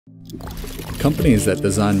Companies that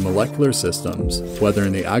design molecular systems, whether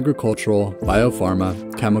in the agricultural,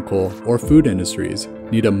 biopharma, chemical, or food industries,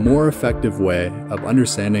 need a more effective way of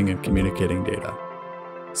understanding and communicating data.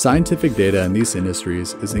 Scientific data in these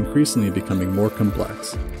industries is increasingly becoming more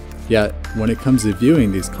complex. Yet, when it comes to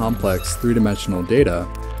viewing these complex three-dimensional data,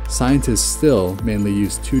 scientists still mainly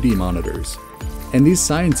use 2D monitors. And these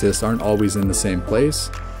scientists aren't always in the same place,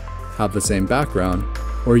 have the same background,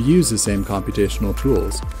 or use the same computational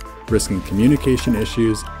tools, risking communication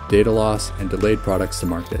issues, data loss, and delayed products to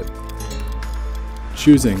market.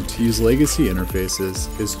 Choosing to use legacy interfaces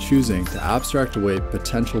is choosing to abstract away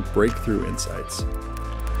potential breakthrough insights.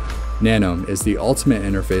 Nanome is the ultimate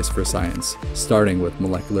interface for science, starting with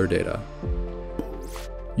molecular data.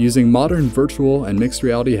 Using modern virtual and mixed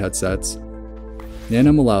reality headsets,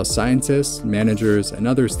 Nanome allows scientists, managers, and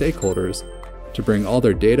other stakeholders to bring all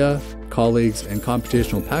their data, colleagues, and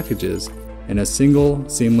computational packages in a single,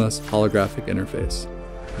 seamless holographic interface.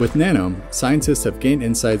 With Nanome, scientists have gained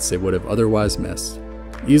insights they would have otherwise missed,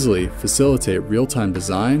 easily facilitate real-time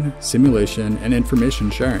design, simulation, and information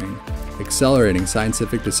sharing, accelerating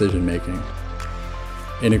scientific decision-making.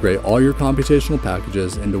 Integrate all your computational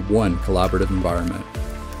packages into one collaborative environment.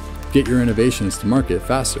 Get your innovations to market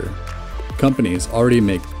faster. Companies already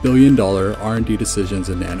make billion-dollar R&D decisions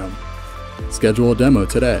in Nanome. Schedule a demo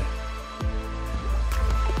today.